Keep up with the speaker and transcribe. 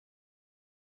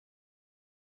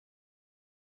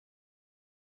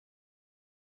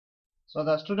So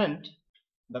the student,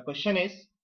 the question is,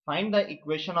 find the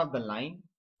equation of the line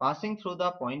passing through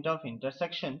the point of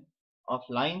intersection of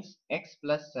lines x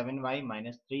plus 7y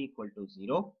minus 3 equal to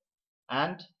 0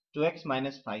 and 2x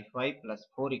minus 5y plus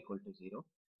 4 equal to 0,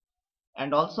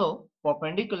 and also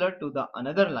perpendicular to the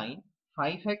another line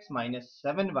 5x minus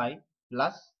 7y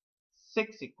plus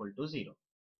 6 equal to 0.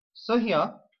 So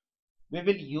here we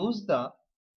will use the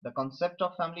concept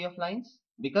of family of lines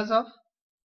because of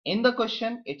in the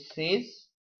question it says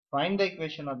find the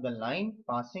equation of the line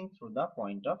passing through the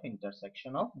point of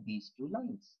intersection of these two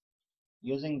lines.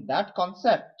 Using that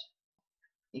concept,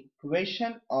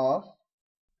 equation of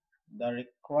the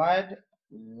required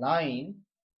line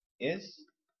is,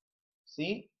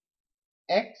 see,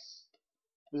 x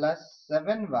plus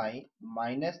 7y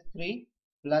minus 3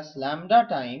 plus lambda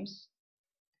times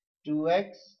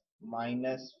 2x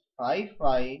minus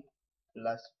 5y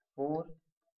plus 4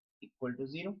 equal to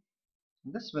 0.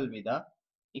 This will be the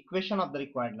equation of the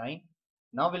required line.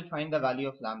 Now we'll find the value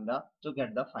of lambda to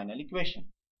get the final equation.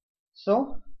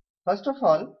 So first of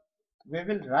all, we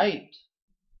will write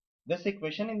this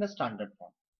equation in the standard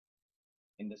form.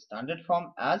 In the standard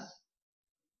form as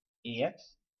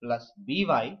ax plus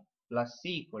by plus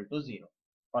c equal to 0.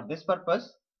 For this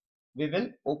purpose, we will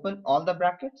open all the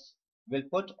brackets. We'll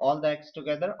put all the x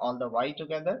together, all the y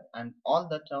together, and all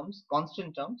the terms,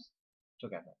 constant terms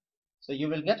together. So you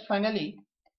will get finally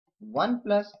 1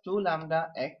 plus 2 lambda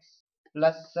x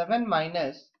plus 7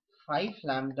 minus 5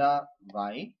 lambda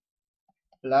y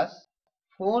plus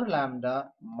 4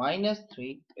 lambda minus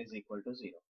 3 is equal to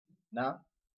 0. Now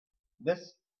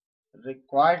this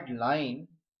required line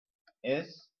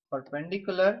is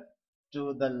perpendicular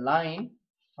to the line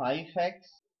 5x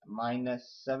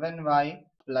minus 7y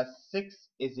plus 6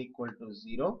 is equal to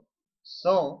 0.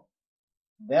 So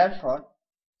therefore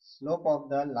slope of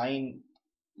the line,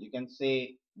 you can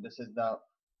say this is the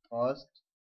first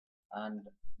and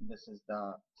this is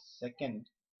the second.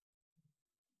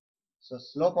 So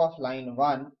slope of line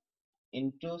 1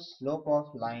 into slope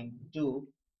of line 2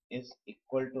 is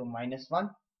equal to minus 1.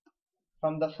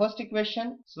 From the first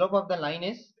equation, slope of the line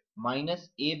is minus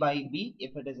a by b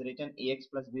if it is written ax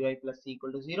plus by plus c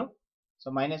equal to 0. So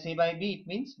minus a by b, it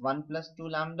means 1 plus 2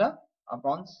 lambda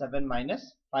upon 7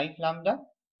 minus 5 lambda.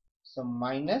 So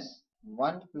minus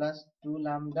 1 plus 2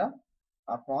 lambda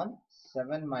upon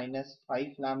 7 minus 5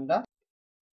 lambda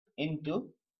into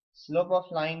slope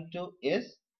of line 2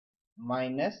 is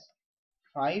minus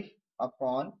 5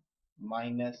 upon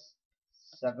minus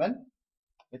 7,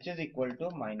 which is equal to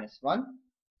minus 1.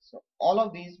 So all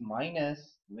of these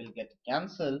minus will get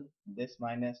cancelled. This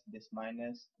minus, this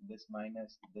minus, this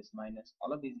minus, this minus,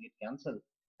 all of these get cancelled,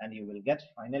 and you will get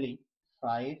finally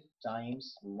 5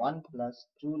 times 1 plus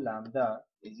 2 lambda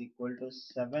is equal to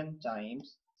 7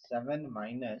 times 7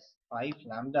 minus 5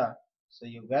 lambda. So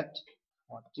you get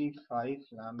 45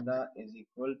 lambda is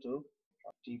equal to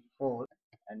 44,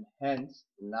 and hence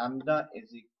lambda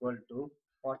is equal to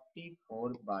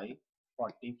 44 by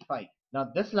 45.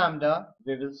 Now this lambda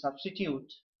we will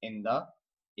substitute in the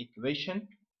equation.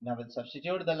 Now we'll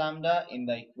substitute the lambda in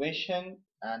the equation,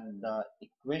 and the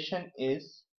equation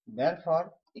is,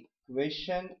 therefore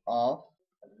equation of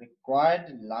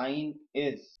required line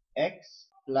is x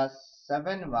plus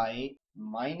 7y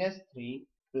minus 3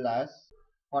 plus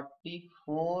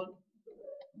 44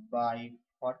 by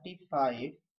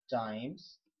 45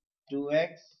 times 2x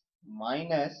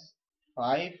minus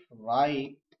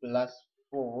 5y plus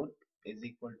 4 is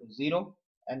equal to 0,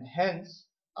 and hence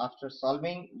after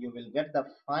solving you will get the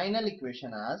final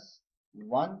equation as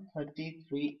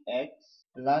 133x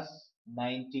plus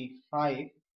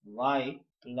 95y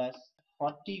plus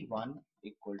 41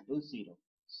 equal to 0.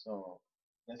 So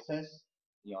this is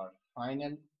your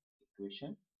final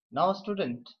equation. Now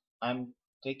student, I am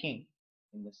taking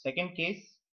in the second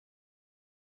case